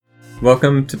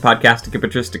Welcome to Podcastica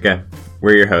Patristica.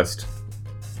 We're your host.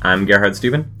 I'm Gerhard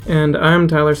Steuben. And I'm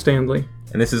Tyler Stanley.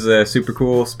 And this is a super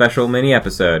cool special mini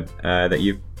episode that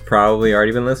you've probably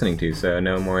already been listening to, so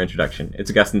no more introduction.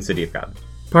 It's Augustine City of God.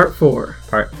 Part 4.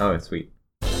 Oh, sweet.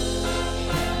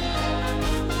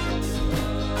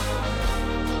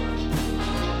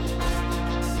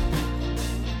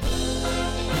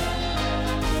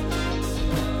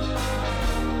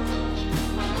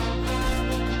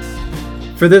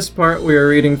 For this part, we are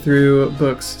reading through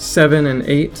books 7 and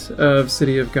 8 of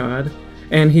City of God.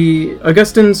 And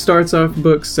Augustine starts off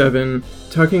book 7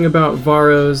 talking about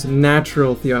Varro's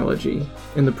natural theology.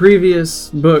 In the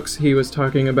previous books, he was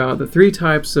talking about the 3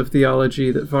 types of theology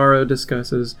that Varro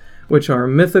discusses, which are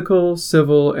mythical,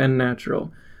 civil, and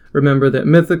natural. Remember that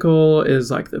mythical is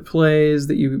like the plays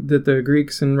that the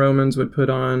Greeks and Romans would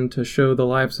put on to show the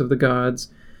lives of the gods.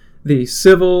 The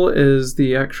civil is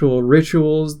the actual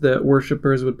rituals that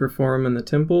worshippers would perform in the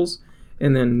temples.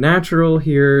 And then natural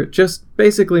here just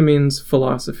basically means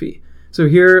philosophy. So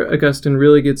here Augustine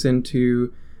really gets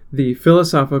into the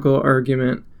philosophical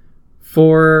argument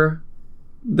for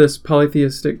this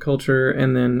polytheistic culture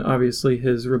and then obviously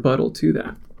his rebuttal to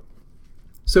that.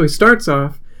 So he starts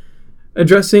off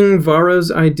addressing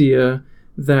Varro's idea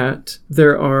that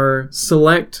there are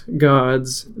select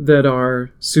gods that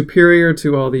are superior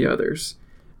to all the others.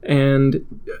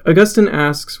 And Augustine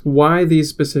asks why these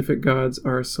specific gods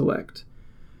are select.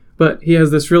 But he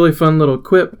has this really fun little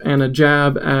quip and a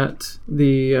jab at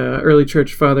the early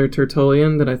church father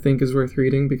Tertullian that I think is worth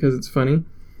reading because it's funny.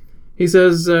 He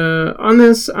says, on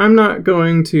this, I'm not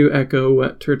going to echo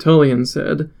what Tertullian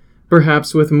said,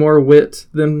 perhaps with more wit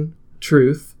than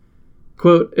truth.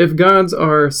 Quote, if gods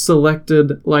are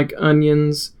selected like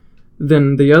onions,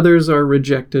 then the others are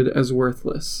rejected as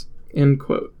worthless. End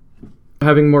quote.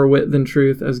 Having more wit than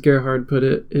truth, as Gerhard put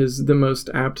it, is the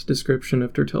most apt description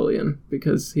of Tertullian,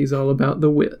 because he's all about the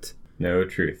wit. No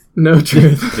truth. No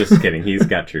truth. Just kidding. He's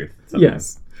got truth.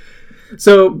 Yes.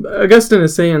 So Augustine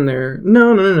is saying there,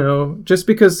 no. Just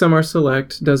because some are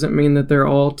select doesn't mean that they're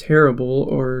all terrible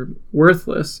or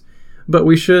worthless, but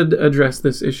we should address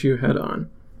this issue head on.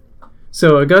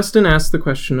 So Augustine asks the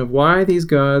question of why these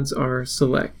gods are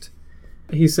select.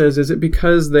 He says, is it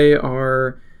because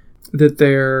that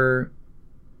their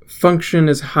function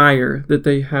is higher, that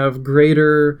they have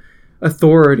greater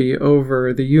authority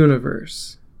over the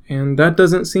universe? And that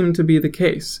doesn't seem to be the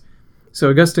case. So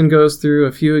Augustine goes through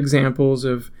a few examples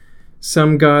of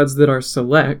some gods that are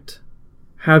select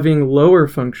having lower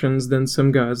functions than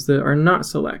some gods that are not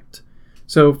select.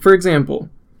 So, for example,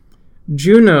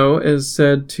 Juno is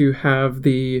said to have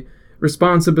the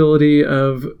responsibility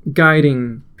of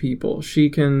guiding people. She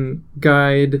can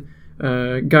guide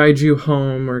you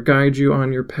home or guide you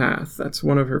on your path. That's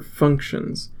one of her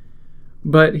functions.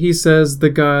 But he says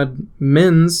the god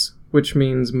mens, which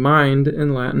means mind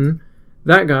in Latin,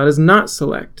 that god is not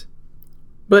select.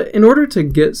 But in order to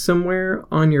get somewhere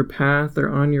on your path or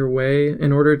on your way,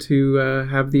 in order to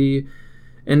have the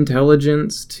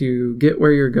intelligence to get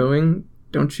where you're going,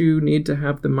 don't you need to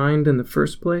have the mind in the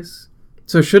first place?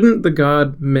 So shouldn't the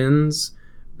god mens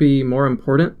be more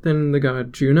important than the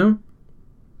god Juno?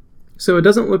 So it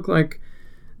doesn't look like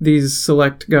these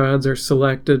select gods are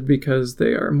selected because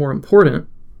they are more important.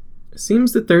 It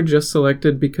seems that they're just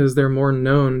selected because they're more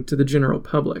known to the general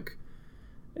public.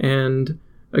 And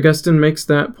Augustine makes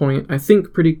that point, I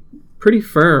think, pretty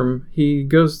firm. He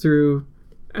goes through,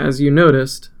 as you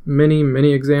noticed,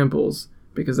 many examples,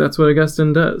 because that's what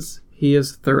Augustine does. He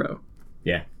is thorough.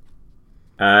 Yeah.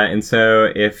 And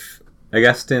so if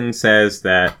Augustine says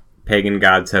that pagan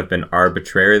gods have been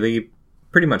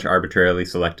pretty much arbitrarily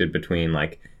selected between,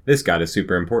 like, this god is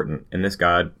super important and this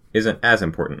god isn't as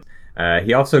important,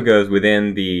 he also goes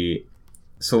within the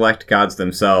select gods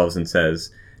themselves and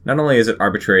says, not only is it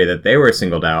arbitrary that they were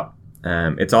singled out,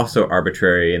 it's also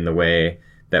arbitrary in the way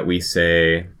that we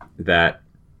say that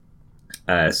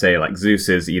like Zeus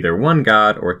is either one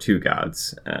god or 2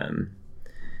 gods.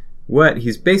 What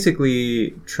he's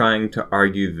basically trying to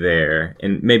argue there,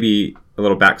 and maybe a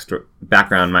little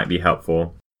background might be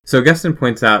helpful. So Augustine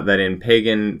points out that in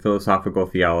pagan philosophical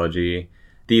theology,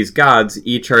 these gods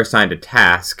each are assigned a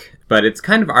task, but it's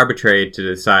kind of arbitrary to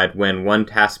decide when one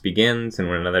task begins and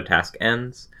when another task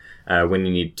ends. When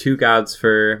you need 2 gods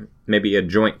for maybe a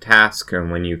joint task, or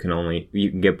when you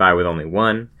can get by with only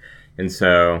one. And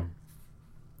so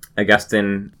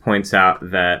Augustine points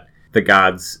out that the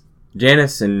gods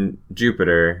Janus and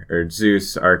Jupiter, or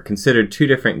Zeus, are considered 2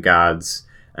 different gods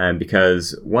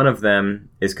because one of them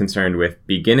is concerned with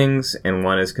beginnings and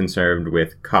one is concerned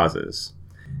with causes.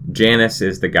 Janus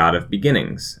is the god of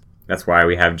beginnings. That's why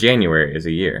we have January as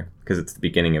a year, because it's the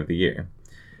beginning of the year.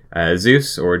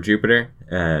 Zeus, or Jupiter,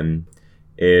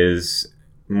 is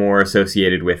more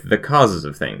associated with the causes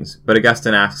of things. But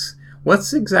Augustine asks,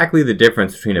 what's exactly the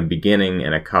difference between a beginning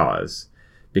and a cause?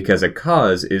 Because a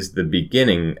cause is the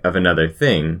beginning of another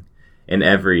thing, and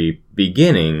every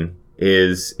beginning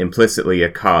is implicitly a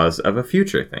cause of a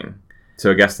future thing.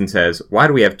 So Augustine says, why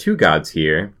do we have two gods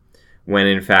here, when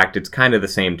in fact it's kind of the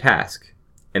same task?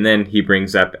 And then he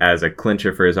brings up as a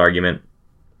clincher for his argument,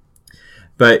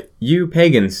 but you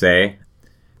pagans say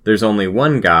there's only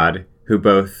one God who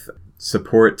both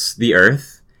supports the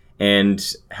earth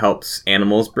and helps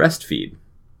animals breastfeed.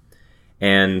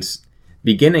 And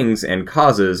beginnings and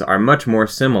causes are much more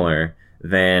similar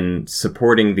than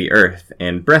supporting the earth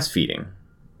and breastfeeding.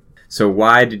 So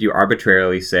why did you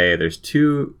arbitrarily say there's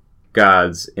two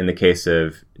gods in the case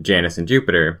of Janus and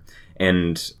Jupiter,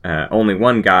 and only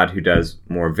one god who does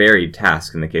more varied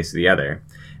tasks in the case of the other?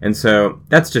 And so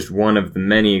that's just one of the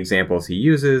many examples he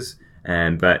uses,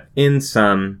 but in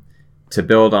sum, to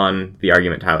build on the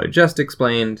argument Tyler just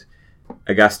explained,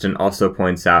 Augustine also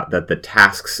points out that the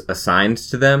tasks assigned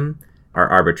to them are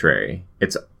arbitrary.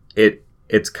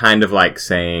 It's kind of like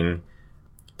saying,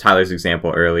 Tyler's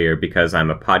example earlier, because I'm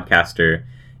a podcaster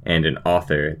and an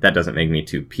author, that doesn't make me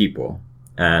two people.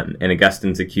 And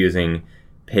Augustine's accusing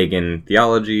pagan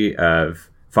theology of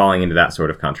falling into that sort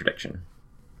of contradiction.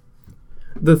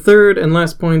 The third and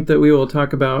last point that we will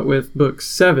talk about with Book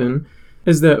 7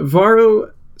 is that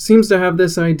Varro seems to have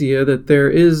this idea that there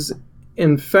is,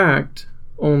 in fact,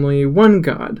 only one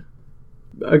God.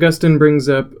 Augustine brings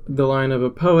up the line of a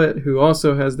poet who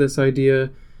also has this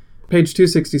idea. Page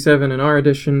 267 in our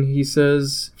edition, he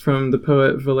says, from the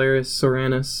poet Valerius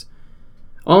Soranus,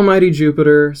 Almighty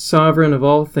Jupiter, sovereign of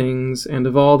all things and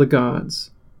of all the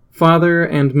gods, father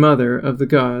and mother of the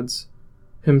gods,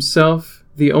 himself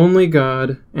the only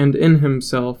God, and in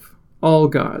himself all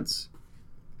gods.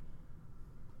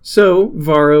 So,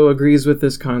 Varro agrees with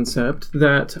this concept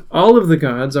that all of the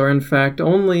gods are in fact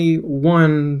only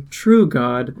one true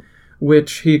God,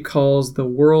 which he calls the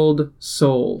world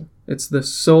soul. It's the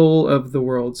soul of the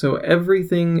world. So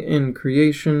everything in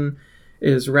creation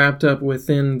is wrapped up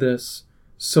within this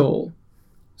soul.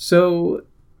 So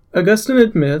Augustine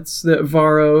admits that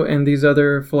Varro and these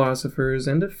other philosophers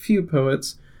and a few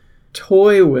poets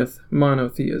toy with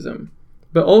monotheism.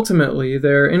 But ultimately,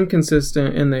 they're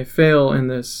inconsistent and they fail in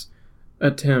this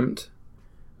attempt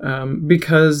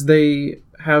because they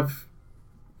have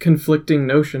conflicting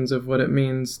notions of what it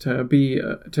means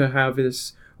to have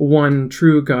this one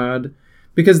true God.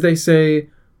 Because they say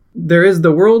there is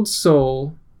the world's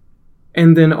soul,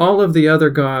 and then all of the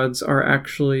other gods are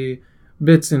actually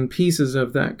bits and pieces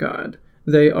of that God.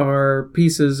 They are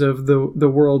pieces of the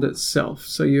world itself.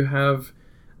 So you have,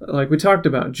 like we talked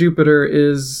about, Jupiter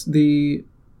is the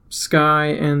sky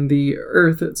and the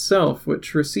earth itself,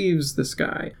 which receives the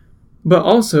sky. But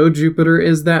also Jupiter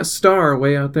is that star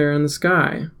way out there in the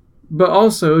sky. But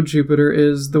also Jupiter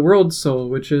is the world soul,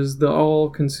 which is the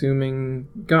all-consuming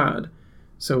God.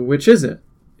 So which is it?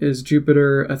 Is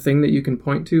Jupiter a thing that you can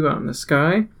point to out in the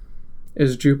sky?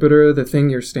 Is Jupiter the thing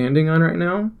you're standing on right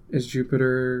now? Is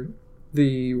Jupiter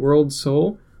the world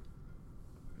soul?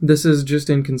 This is just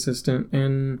inconsistent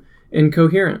and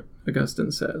incoherent,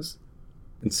 Augustine says.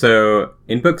 And so,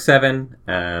 in Book 7,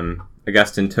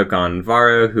 Augustine took on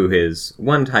Varro, who is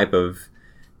one type of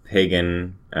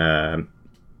pagan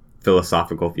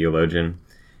philosophical theologian.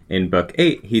 In Book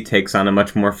 8, he takes on a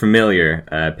much more familiar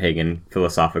pagan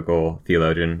philosophical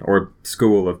theologian, or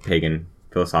school of pagan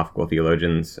philosophical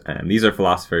theologians. These are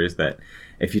philosophers that,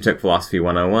 if you took Philosophy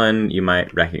 101, you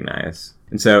might recognize.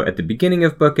 And so, at the beginning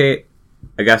of Book 8,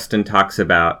 Augustine talks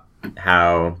about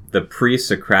how the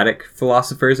pre-Socratic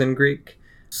philosophers in Greek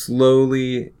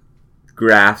slowly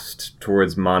grasped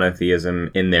towards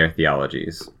monotheism in their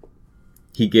theologies.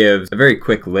 He gives a very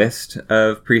quick list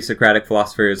of pre-Socratic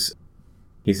philosophers.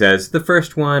 He says the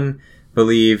first one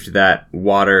believed that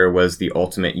water was the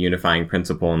ultimate unifying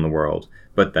principle in the world,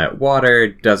 but that water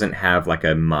doesn't have like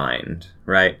a mind,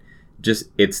 right? Just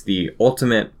it's the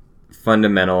ultimate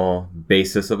fundamental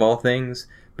basis of all things,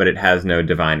 but it has no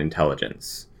divine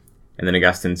intelligence. And then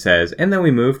Augustine says, and then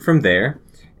we moved from there,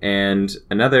 and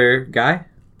another guy,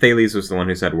 Thales was the one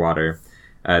who said water.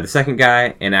 The second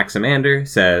guy, Anaximander,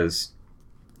 says,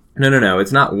 no,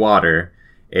 it's not water.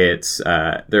 It's,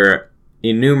 there are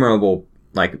innumerable,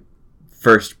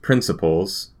 first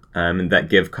principles that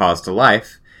give cause to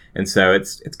life. And so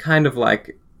it's kind of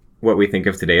like what we think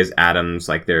of today as atoms,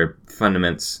 like they're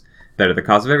fundaments that are the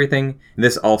cause of everything.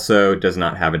 This also does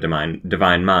not have a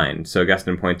divine mind. So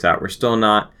Augustine points out we're still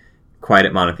not quite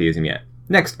at monotheism yet.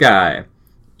 Next guy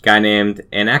named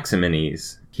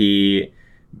Anaximenes. He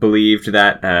believed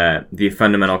that the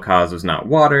fundamental cause was not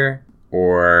water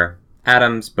or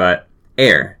atoms, but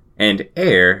air. And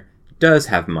air does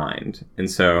have mind. And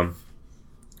so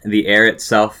the air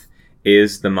itself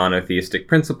is the monotheistic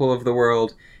principle of the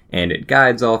world, and it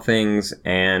guides all things.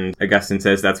 And Augustine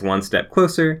says that's one step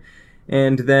closer.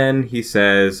 And then he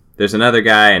says there's another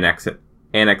guy,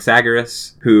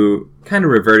 Anaxagoras, who kind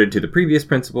of reverted to the previous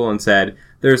principle and said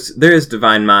there is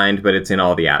divine mind, but it's in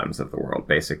all the atoms of the world,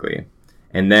 basically.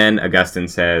 And then Augustine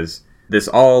says this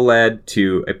all led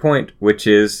to a point, which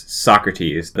is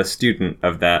Socrates, the student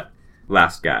of that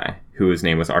last guy, whose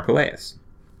name was Archelaus.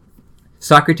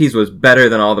 Socrates was better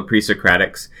than all the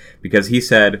pre-Socratics because he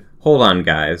said, hold on,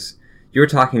 guys, you're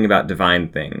talking about divine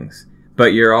things,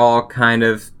 but you're all kind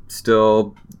of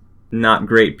still not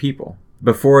great people.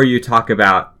 Before you talk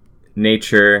about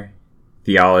nature,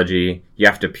 theology, you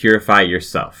have to purify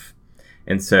yourself.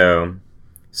 And so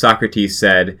Socrates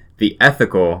said the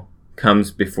ethical comes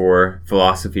before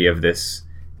philosophy of this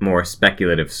more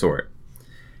speculative sort.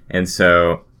 And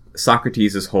so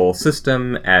Socrates' whole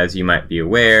system, as you might be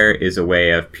aware, is a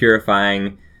way of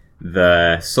purifying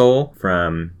the soul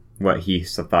from what he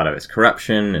thought of as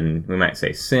corruption, and we might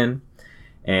say sin,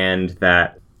 and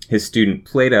that his student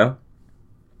Plato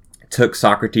took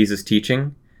Socrates'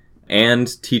 teaching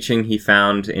and teaching he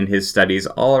found in his studies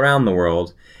all around the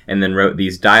world, and then wrote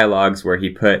these dialogues where he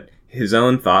put his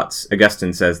own thoughts,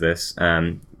 Augustine says this,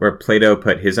 where Plato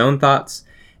put his own thoughts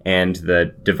and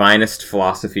the divinest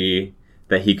philosophy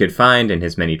that he could find in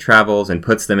his many travels and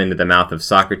puts them into the mouth of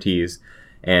Socrates.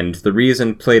 And the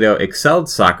reason Plato excelled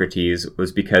Socrates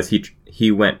was because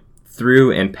he went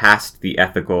through and passed the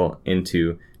ethical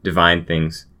into divine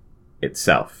things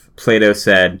itself. Plato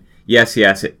said, yes,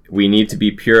 we need to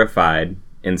be purified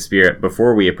in spirit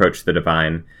before we approach the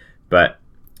divine, but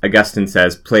Augustine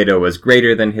says Plato was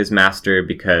greater than his master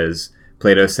because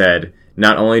Plato said,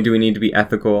 not only do we need to be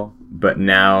ethical, but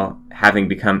now, having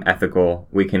become ethical,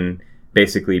 we can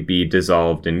basically be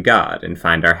dissolved in God and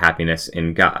find our happiness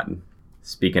in God.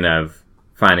 Speaking of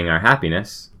finding our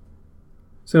happiness.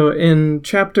 So in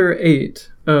chapter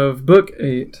 8 of book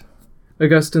 8,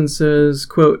 Augustine says,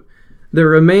 quote, there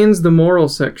remains the moral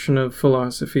section of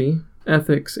philosophy,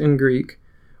 ethics in Greek,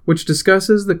 which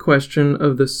discusses the question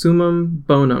of the summum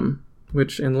bonum,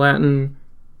 which in Latin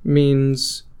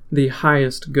means the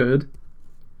highest good,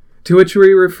 to which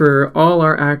we refer all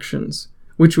our actions,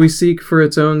 which we seek for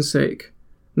its own sake,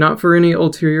 not for any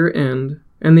ulterior end,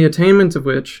 and the attainment of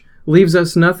which leaves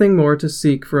us nothing more to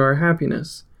seek for our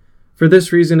happiness. For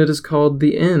this reason it is called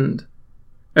the end.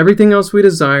 Everything else we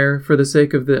desire for the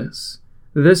sake of this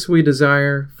we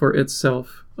desire for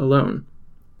itself alone.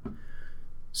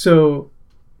 So,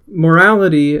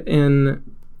 morality in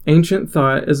ancient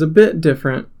thought is a bit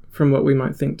different from what we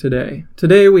might think today.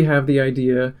 Today we have the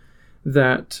idea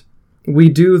that we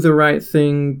do the right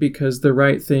thing because the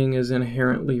right thing is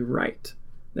inherently right.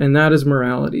 And that is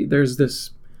morality. There's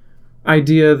this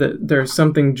idea that there's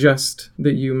something just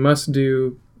that you must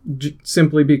do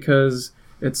simply because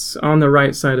it's on the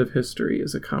right side of history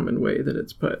is a common way that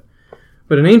it's put.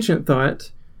 But in ancient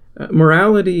thought,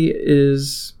 morality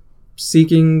is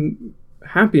seeking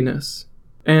happiness.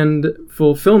 And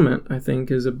fulfillment, I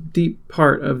think, is a deep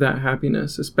part of that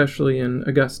happiness, especially in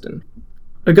Augustine.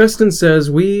 Augustine says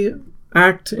we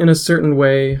act in a certain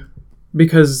way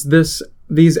because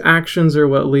these actions are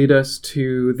what lead us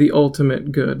to the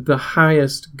ultimate good, the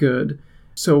highest good.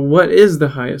 So what is the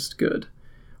highest good?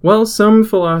 Well, some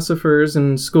philosophers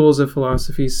and schools of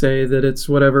philosophy say that it's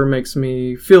whatever makes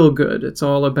me feel good. It's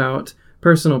all about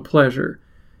personal pleasure.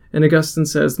 And Augustine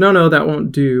says, no, that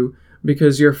won't do,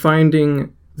 because you're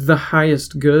finding the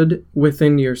highest good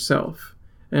within yourself.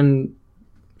 And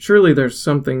surely there's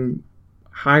something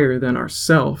higher than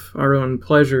ourself, our own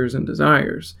pleasures and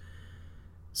desires.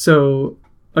 So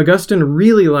Augustine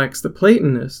really likes the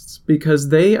Platonists because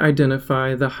they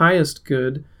identify the highest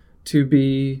good to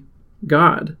be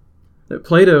God. That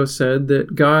Plato said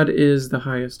that God is the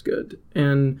highest good.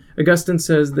 And Augustine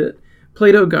says that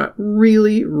Plato got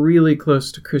really, really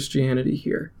close to Christianity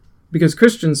here, because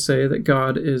Christians say that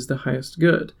God is the highest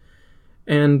good.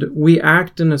 And we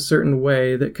act in a certain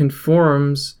way that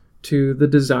conforms to the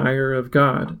desire of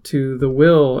God, to the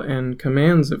will and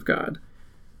commands of God.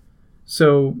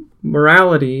 So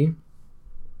morality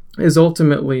is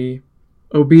ultimately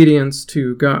obedience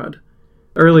to God.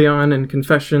 Early on in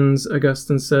Confessions,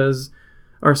 Augustine says,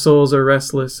 our souls are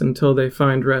restless until they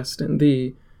find rest in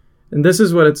thee. And this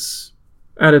is what it's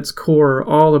at its core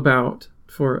all about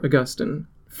for Augustine.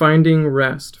 Finding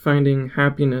rest, finding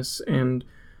happiness and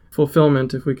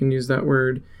fulfillment, if we can use that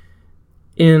word,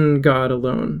 in God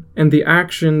alone. And the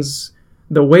actions,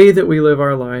 the way that we live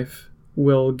our life,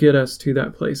 will get us to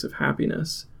that place of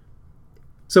happiness.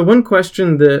 So one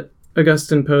question that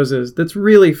Augustine poses that's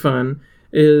really fun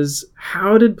is,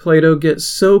 how did Plato get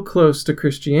so close to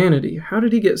Christianity? How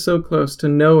did he get so close to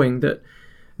knowing that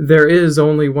there is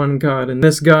only one God, and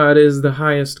this God is the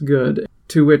highest good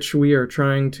to which we are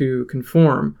trying to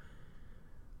conform?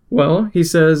 Well, he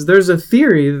says there's a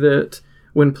theory that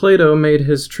when Plato made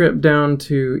his trip down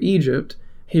to Egypt,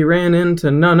 he ran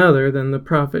into none other than the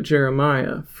prophet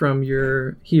Jeremiah from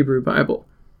your Hebrew Bible.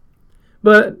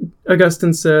 But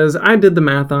Augustine says, I did the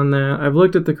math on that. I've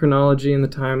looked at the chronology and the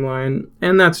timeline,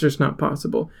 and that's just not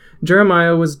possible.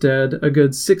 Jeremiah was dead a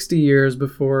good 60 years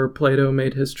before Plato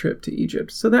made his trip to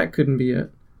Egypt, so that couldn't be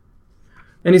it.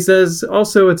 And he says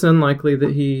also it's unlikely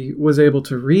that he was able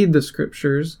to read the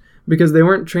scriptures because they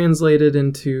weren't translated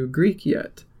into Greek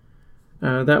yet.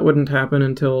 That wouldn't happen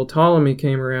until Ptolemy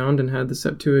came around and had the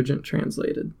Septuagint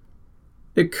translated.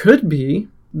 It could be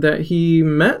that he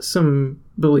met some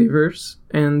believers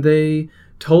and they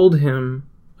told him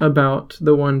about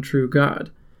the one true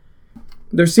God.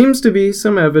 There seems to be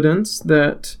some evidence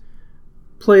that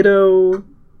Plato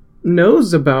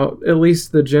knows about at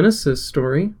least the Genesis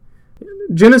story.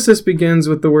 Genesis begins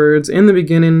with the words, "In the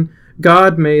beginning,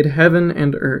 God made heaven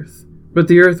and earth. But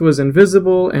the earth was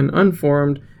invisible and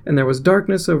unformed, and there was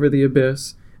darkness over the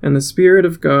abyss, and the Spirit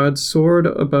of God soared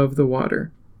above the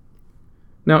water."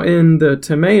 Now in the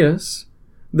Timaeus,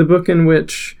 the book in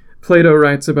which Plato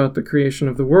writes about the creation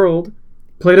of the world,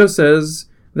 Plato says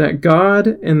that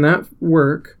God in that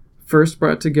work first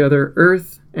brought together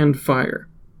earth and fire.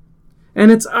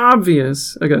 And it's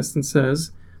obvious, Augustine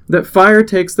says, that fire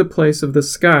takes the place of the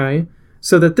sky,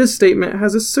 so that this statement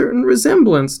has a certain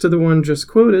resemblance to the one just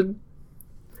quoted.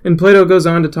 And Plato goes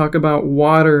on to talk about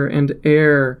water and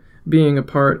air being a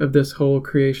part of this whole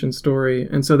creation story.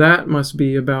 And so that must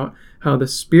be about how the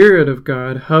Spirit of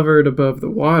God hovered above the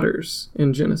waters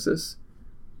in Genesis.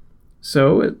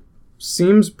 So it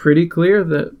seems pretty clear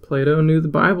that Plato knew the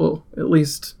Bible. At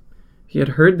least he had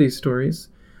heard these stories.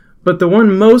 But the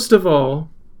one most of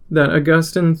all that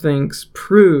Augustine thinks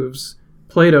proves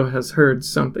Plato has heard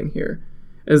something here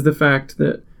is the fact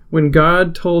that when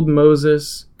God told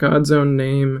Moses God's own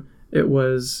name, it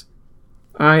was,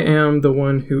 "I am the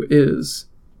one who is."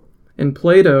 And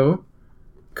Plato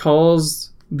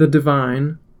calls the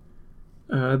divine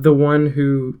the one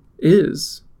who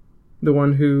is, the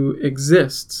one who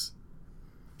exists.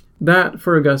 That,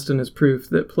 for Augustine, is proof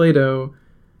that Plato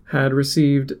had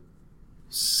received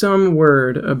some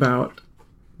word about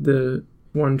the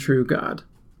one true God.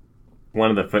 One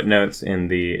of the footnotes in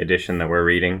the edition that we're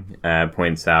reading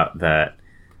points out that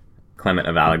Clement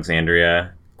of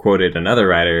Alexandria quoted another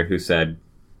writer who said,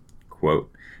 quote,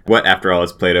 "What after all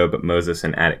is Plato but Moses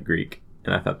in Attic Greek?"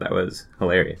 And I thought that was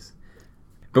hilarious.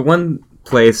 But one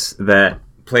place that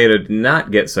Plato did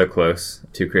not get so close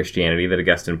to Christianity that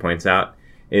Augustine points out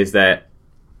is that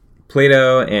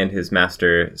Plato and his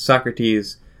master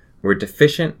Socrates were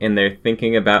deficient in their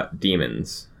thinking about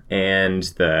demons and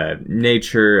the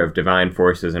nature of divine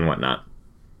forces and whatnot.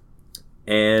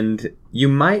 And you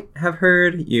might have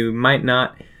heard, you might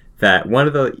not, that one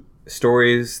of the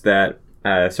stories that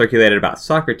circulated about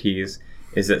Socrates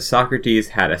is that Socrates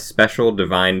had a special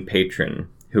divine patron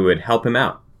who would help him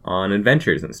out on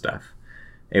adventures and stuff.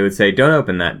 It would say, "Don't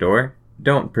open that door.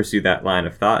 Don't pursue that line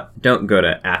of thought. Don't go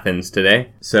to Athens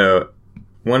today." So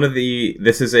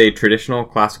this is a traditional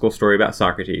classical story about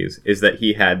Socrates, is that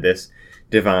he had this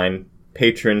divine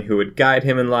patron who would guide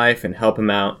him in life and help him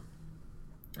out.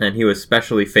 And he was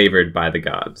specially favored by the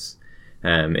gods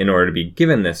in order to be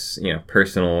given this,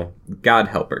 personal God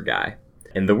helper guy.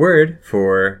 And the word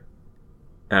for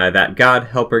that God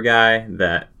helper guy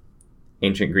that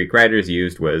ancient Greek writers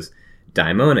used was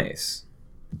daimones.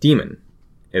 Demon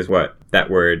is what that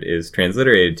word is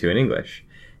transliterated to in English.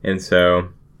 And so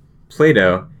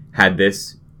Plato had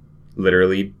this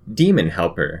literally demon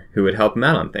helper who would help him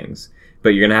out on things. But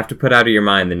you're going to have to put out of your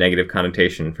mind the negative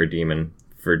connotation for demon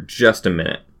for just a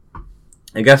minute.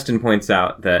 Augustine points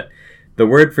out that the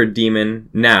word for demon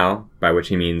now, by which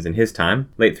he means in his time,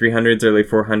 late 300s, early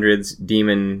 400s,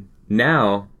 demon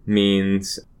now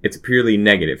means it's a purely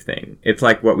negative thing. It's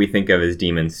like what we think of as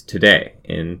demons today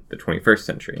in the 21st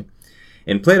century.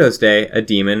 In Plato's day, a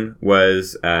demon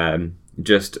was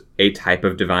just a type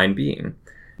of divine being.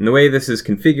 And the way this is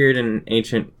configured in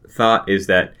ancient thought is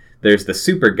that there's the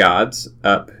super gods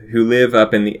who live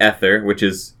up in the ether, which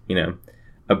is,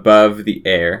 above the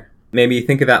air. Maybe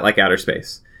think of that like outer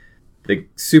space. The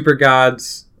super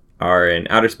gods are in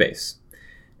outer space.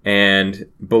 And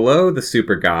below the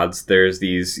super gods, there's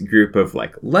these group of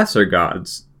like lesser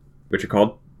gods, which are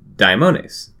called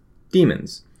daimones,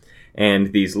 demons.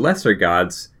 And these lesser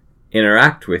gods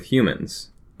interact with humans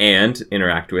and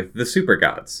interact with the super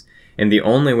gods. And the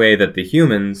only way that the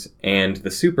humans and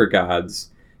the super gods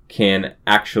can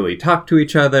actually talk to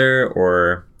each other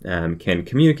or can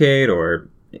communicate or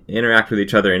interact with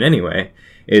each other in any way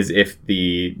is if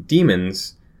the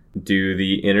demons do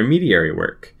the intermediary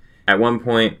work. At one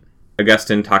point,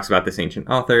 Augustine talks about this ancient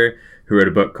author who wrote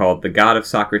a book called The God of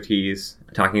Socrates,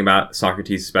 talking about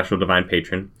Socrates' special divine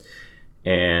patron.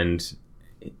 And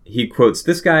he quotes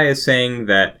this guy as saying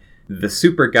that the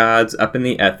super gods up in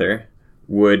the ether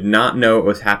would not know what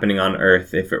was happening on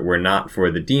earth if it were not for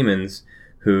the demons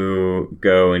who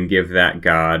go and give that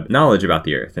god knowledge about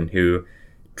the earth and who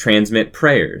transmit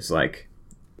prayers. Like,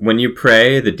 when you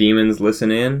pray, the demons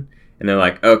listen in, and they're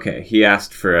like, okay, he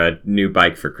asked for a new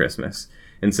bike for Christmas.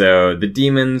 And so the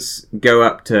demons go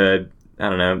up to, I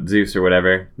don't know, Zeus or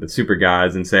whatever, the super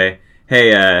gods, and say,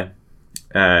 hey,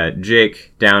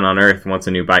 Jake down on Earth wants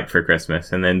a new bike for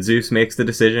Christmas. And then Zeus makes the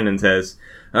decision and says,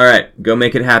 all right, go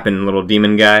make it happen, little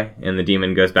demon guy. And the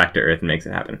demon goes back to Earth and makes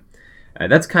it happen.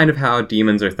 That's kind of how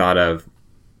demons are thought of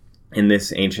in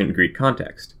this ancient Greek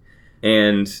context.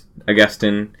 And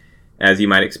Augustine, as you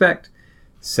might expect,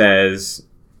 says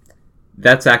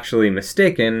that's actually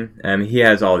mistaken. He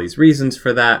has all these reasons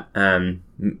for that,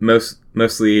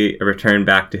 mostly a return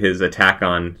back to his attack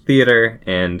on theater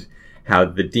and how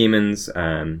the demons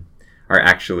are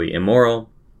actually immoral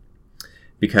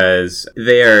because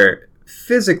they are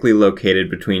physically located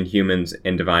between humans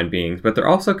and divine beings, but they're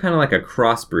also kind of like a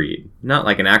crossbreed. Not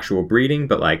like an actual breeding,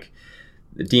 but like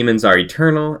the demons are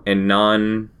eternal and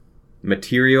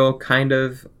non-material, kind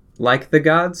of like the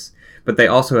gods, but they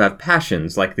also have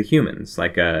passions like the humans.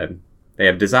 Like they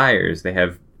have desires,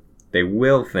 they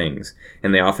will things,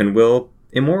 and they often will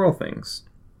immoral things.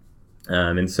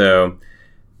 And so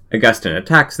Augustine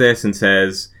attacks this and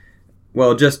says,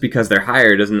 well, just because they're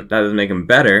higher doesn't make them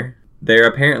better. They're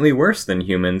apparently worse than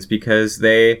humans because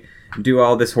they do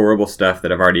all this horrible stuff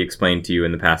that I've already explained to you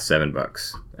in the past 7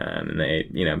 books. And they,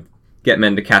 get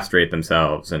men to castrate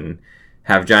themselves and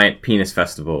have giant penis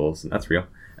festivals. That's real.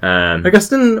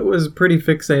 Augustine was pretty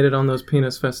fixated on those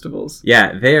penis festivals.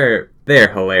 Yeah, they're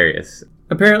hilarious.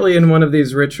 Apparently in one of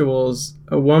these rituals,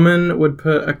 a woman would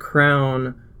put a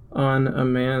crown on a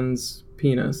man's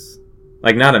penis.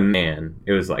 Like, not a man.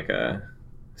 It was like a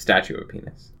statue of a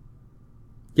penis.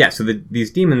 Yeah, so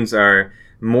these demons are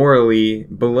morally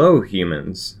below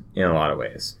humans in a lot of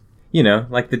ways.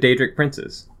 Like the Daedric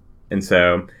princes. And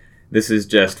so this is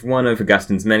just one of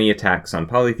Augustine's many attacks on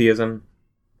polytheism.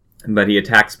 But he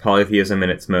attacks polytheism in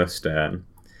its most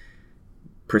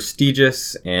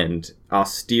prestigious and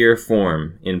austere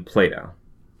form in Plato.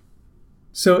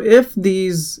 So if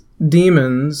these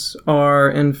demons are,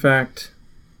 in fact,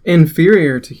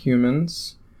 inferior to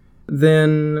humans,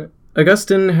 then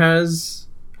Augustine has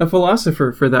a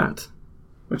philosopher for that,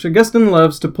 which Augustine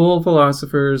loves to pull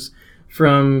philosophers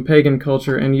from pagan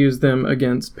culture and use them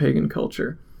against pagan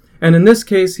culture. And in this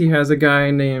case, he has a guy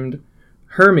named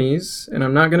Hermes, and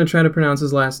I'm not going to try to pronounce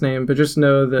his last name, but just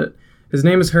know that his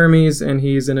name is Hermes, and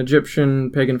he's an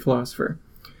Egyptian pagan philosopher.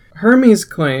 Hermes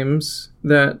claims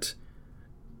that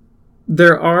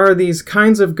there are these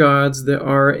kinds of gods that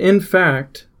are, in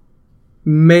fact,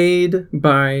 made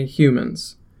by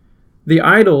humans. The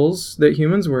idols that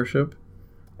humans worship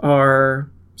are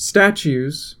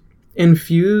statues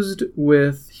infused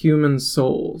with human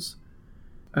souls.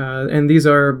 And these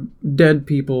are dead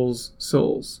people's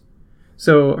souls.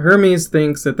 So Hermes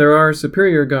thinks that there are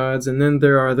superior gods, and then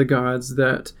there are the gods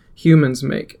that humans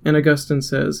make. And Augustine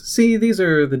says, see, these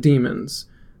are the demons.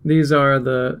 These are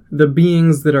the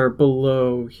beings that are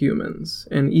below humans.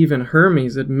 And even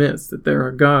Hermes admits that there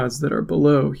are gods that are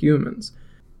below humans.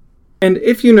 And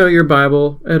if you know your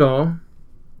Bible at all,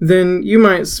 then you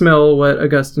might smell what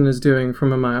Augustine is doing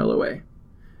from a mile away.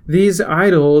 These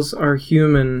idols are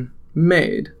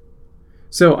human-made.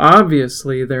 So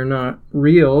obviously they're not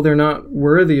real, they're not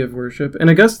worthy of worship. And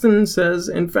Augustine says,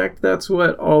 in fact, that's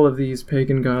what all of these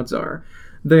pagan gods are.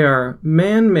 They are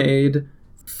man-made,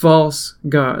 false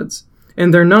gods.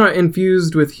 And they're not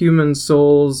infused with human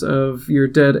souls of your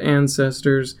dead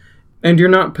ancestors. And you're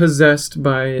not possessed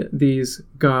by these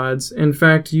gods. In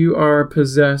fact, you are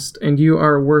possessed and you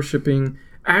are worshiping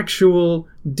actual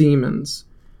demons,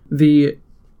 the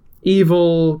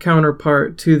evil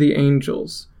counterpart to the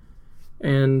angels.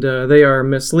 And they are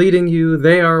misleading you.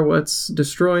 They are what's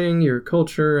destroying your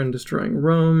culture and destroying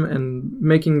Rome and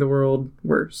making the world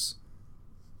worse.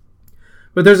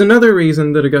 But there's another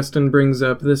reason that Augustine brings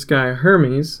up this guy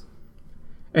Hermes,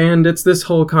 and it's this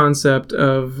whole concept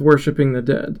of worshiping the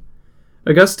dead.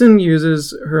 Augustine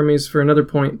uses Hermes for another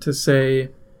point to say,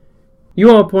 you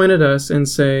all point at us and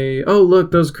say, oh,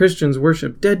 look, those Christians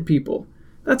worship dead people.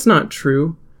 That's not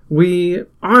true. We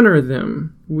honor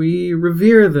them. We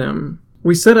revere them.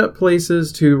 We set up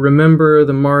places to remember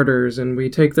the martyrs, and we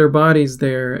take their bodies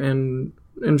there and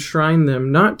enshrine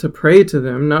them, not to pray to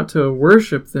them, not to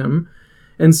worship them.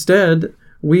 Instead,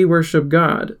 we worship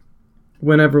God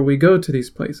whenever we go to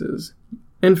these places.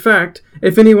 In fact,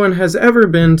 if anyone has ever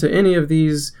been to any of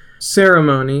these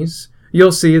ceremonies,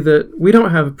 you'll see that we don't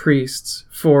have priests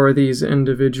for these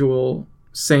individual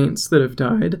saints that have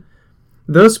died.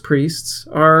 Those priests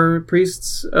are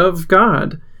priests of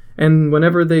God. And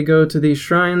whenever they go to these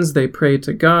shrines, they pray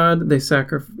to God. They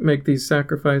make these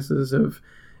sacrifices of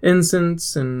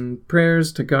incense and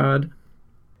prayers to God.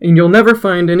 And you'll never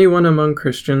find anyone among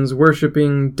Christians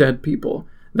worshiping dead people.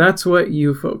 That's what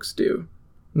you folks do,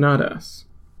 not us.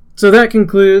 So that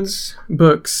concludes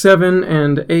books 7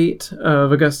 and 8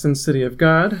 of Augustine's City of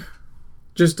God.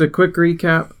 Just a quick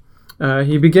recap.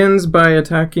 He begins by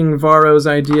attacking Varro's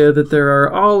idea that there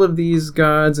are all of these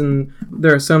gods and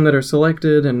there are some that are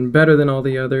selected and better than all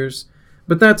the others,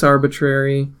 but that's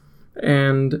arbitrary.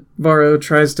 And Varro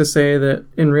tries to say that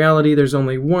in reality there's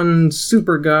only one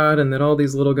super god and that all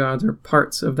these little gods are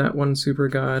parts of that one super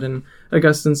god, and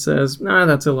Augustine says,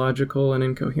 that's illogical and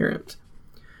incoherent.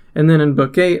 And then in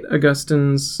Book 8,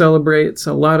 Augustine celebrates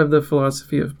a lot of the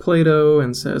philosophy of Plato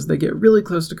and says they get really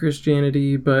close to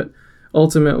Christianity, but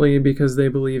ultimately, because they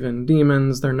believe in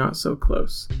demons, they're not so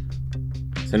close.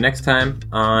 So next time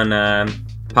on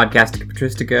Podcastica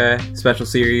Patristica special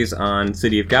series on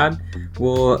City of God,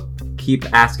 we'll keep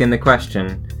asking the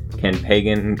question, can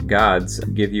pagan gods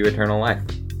give you eternal life?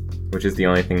 Which is the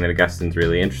only thing that Augustine's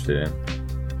really interested in.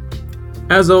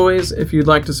 As always, if you'd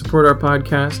like to support our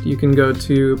podcast, you can go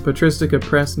to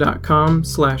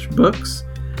patristicapress.com/books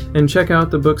and check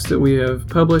out the books that we have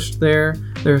published there.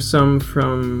 There's some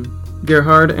from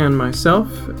Gerhard and myself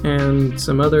and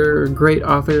some other great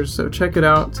authors, so check it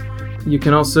out. You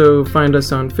can also find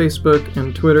us on Facebook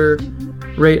and Twitter.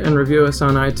 Rate and review us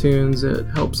on iTunes. It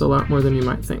helps a lot more than you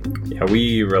might think. Yeah,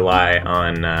 we rely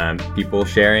on people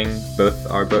sharing both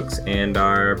our books and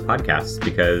our podcasts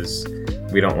because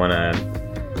we don't want to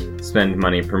spend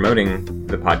money promoting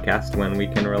the podcast when we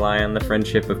can rely on the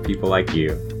friendship of people like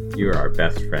you. You are our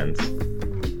best friends.